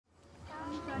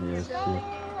Yes, shit.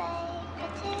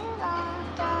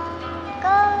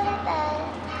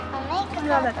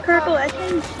 Oh, that purple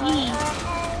SMG.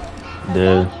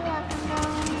 Dude.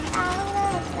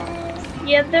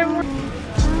 Yeah, there were.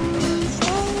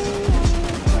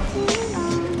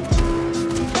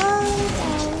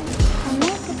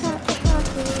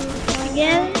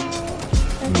 Again?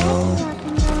 No.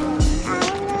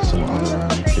 Some other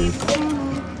random kid.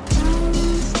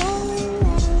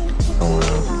 Somewhere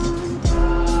else.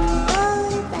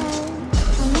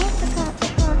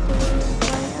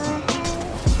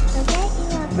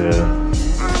 Yeah.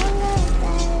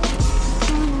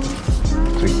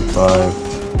 65.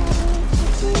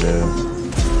 Yeah.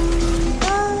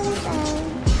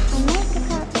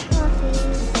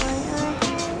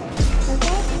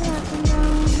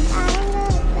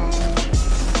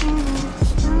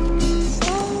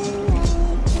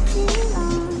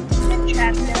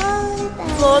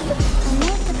 Lord.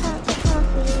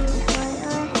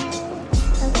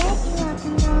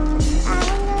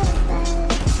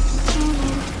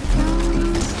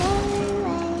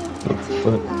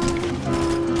 What?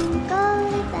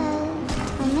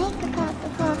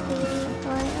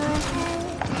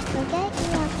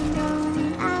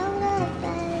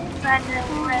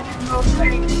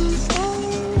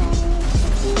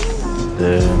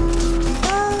 Yeah.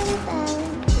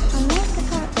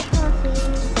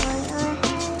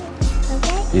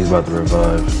 He's about to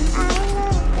revive.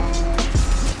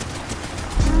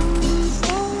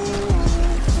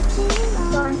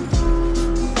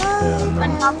 Yeah,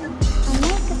 no.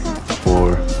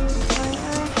 4,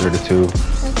 32.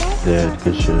 Yeah,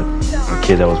 good shit. A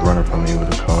kid that was running from me with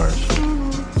a car and shit.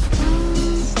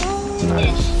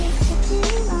 Nice.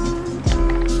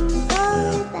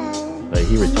 Yeah. Like,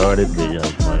 he retarded, but yeah,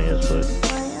 funny as fuck.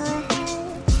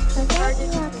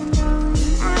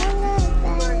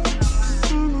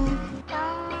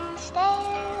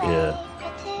 Yeah.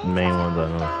 Main ones I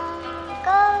know.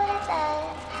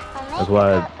 That's why,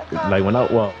 like, when I,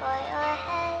 well,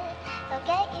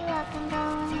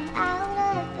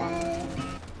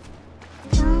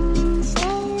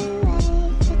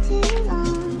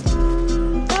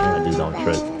 I just don't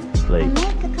trust, like,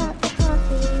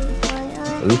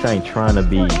 at least I ain't trying to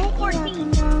be,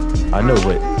 I know,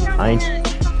 but I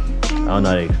don't know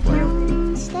how to explain it.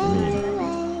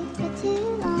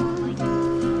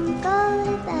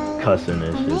 Cussing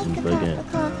and shit and fucking,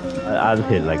 I've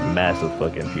hit like massive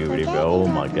fucking puberty, bro. Oh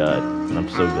my god, and I'm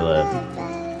so glad.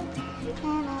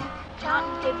 John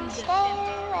gave me this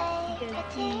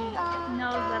because he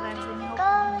knows that I've been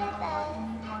helping him a lot and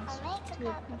he wants to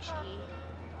appreciate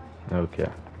it. Okay.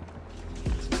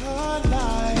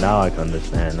 Now I can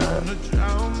understand that.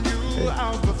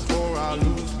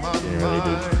 Didn't really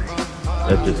do.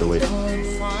 That's just a waste.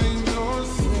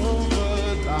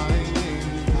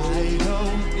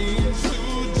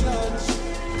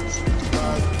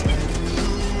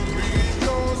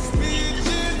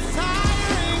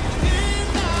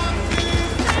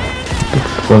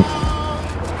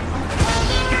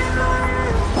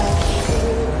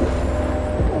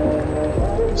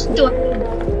 Just do it.